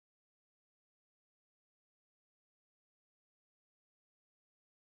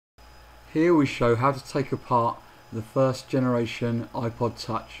Here we show how to take apart the first generation iPod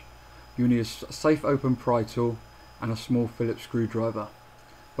Touch. You need a safe open pry tool and a small Phillips screwdriver.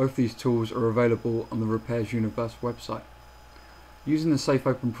 Both these tools are available on the Repairs Universe website. Using the safe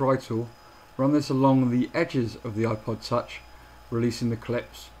open pry tool, run this along the edges of the iPod Touch, releasing the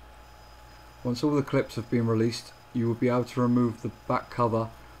clips. Once all the clips have been released, you will be able to remove the back cover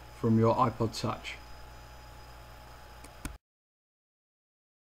from your iPod Touch.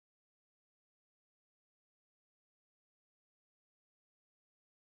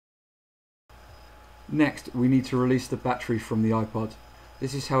 Next, we need to release the battery from the iPod.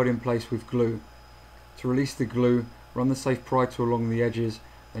 This is held in place with glue. To release the glue, run the safe pry tool along the edges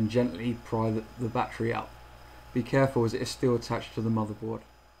and gently pry the battery out. Be careful as it is still attached to the motherboard.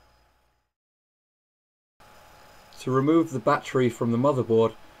 To remove the battery from the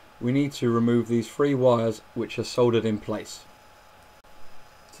motherboard, we need to remove these 3 wires which are soldered in place.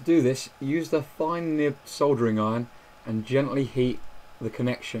 To do this, use the fine nibbed soldering iron and gently heat the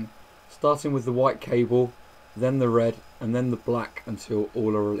connection, starting with the white cable, then the red and then the black until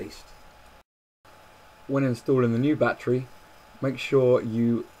all are released. When installing the new battery, make sure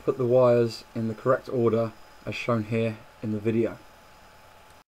you put the wires in the correct order as shown here in the video.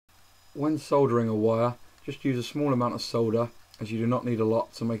 When soldering a wire, just use a small amount of solder as you do not need a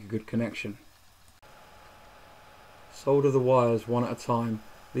lot to make a good connection. Solder the wires one at a time,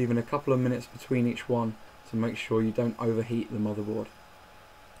 leaving a couple of minutes between each one to make sure you don't overheat the motherboard.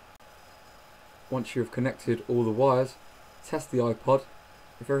 Once you have connected all the wires, test the iPod.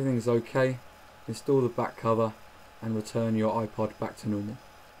 If everything is okay, install the back cover and return your iPod back to normal.